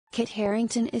Kit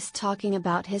Harington is talking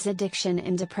about his addiction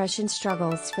and depression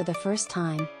struggles for the first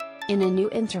time. In a new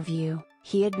interview,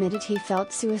 he admitted he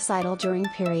felt suicidal during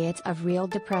periods of real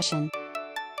depression.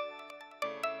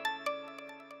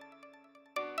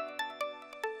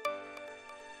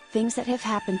 Things that have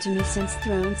happened to me since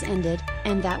Thrones ended,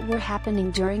 and that were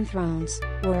happening during Thrones,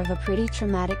 were of a pretty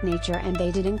traumatic nature, and they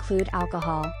did include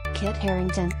alcohol, Kit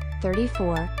Harington,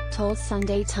 34, told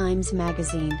Sunday Times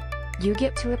magazine. You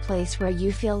get to a place where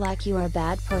you feel like you are a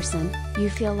bad person, you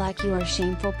feel like you are a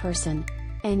shameful person.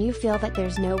 And you feel that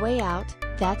there's no way out,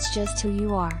 that's just who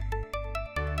you are.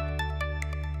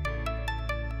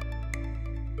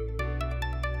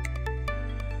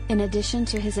 In addition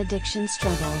to his addiction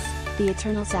struggles, the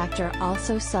Eternals actor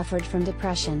also suffered from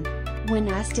depression. When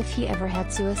asked if he ever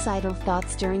had suicidal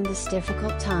thoughts during this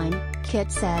difficult time,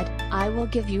 Kit said, "I will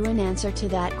give you an answer to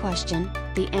that question.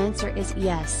 The answer is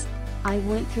yes. I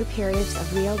went through periods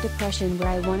of real depression where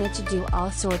I wanted to do all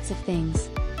sorts of things.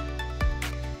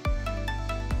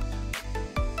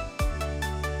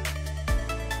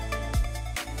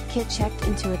 Kit checked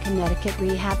into a Connecticut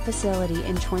rehab facility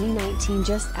in 2019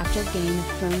 just after Game of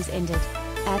Thrones ended.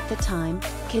 At the time,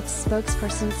 Kit's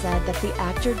spokesperson said that the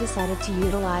actor decided to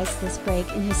utilize this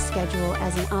break in his schedule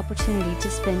as an opportunity to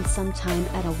spend some time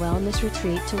at a wellness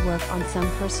retreat to work on some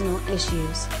personal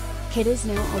issues. Kit is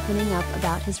now opening up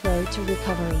about his road to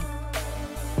recovery.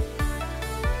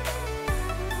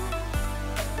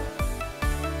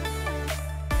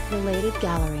 Related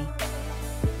gallery.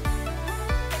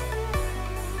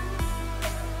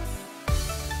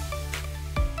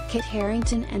 Kit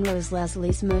Harington and Rose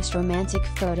Leslie's most romantic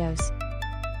photos.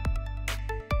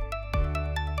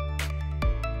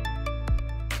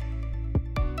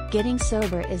 Getting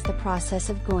sober is the process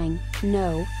of going,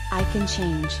 "No, I can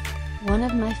change." One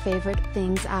of my favorite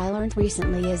things I learned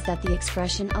recently is that the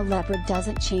expression "a leopard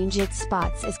doesn't change its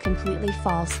spots" is completely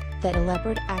false, that a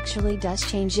leopard actually does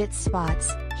change its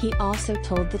spots, he also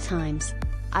told The Times.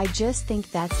 "I just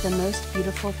think that's the most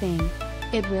beautiful thing.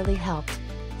 It really helped.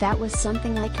 That was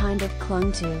something I kind of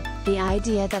clung to, the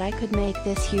idea that I could make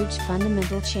this huge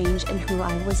fundamental change in who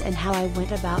I was and how I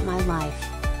went about my life."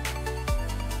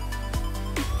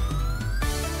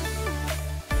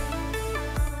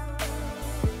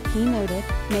 He noted,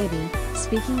 "Maybe,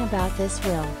 speaking about this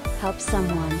will help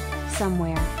someone,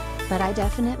 somewhere. But I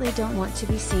definitely don't want to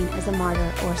be seen as a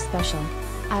martyr or special.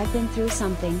 I've been through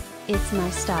something, it's my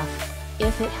stuff.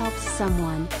 If it helps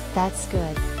someone, that's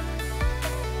good."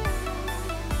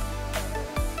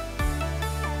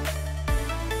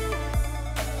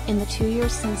 In the 2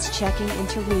 years since checking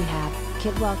into rehab,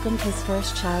 Kit welcomed his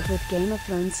first child with Game of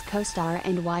Thrones co-star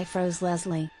and wife Rose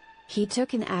Leslie. He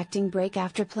took an acting break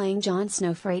after playing Jon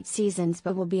Snow for 8 seasons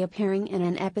but will be appearing in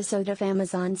an episode of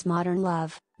Amazon's Modern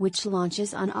Love, which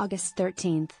launches on August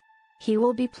 13th. He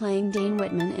will be playing Dane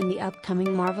Whitman in the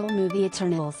upcoming Marvel movie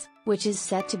Eternals, which is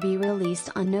set to be released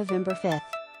on November 5th.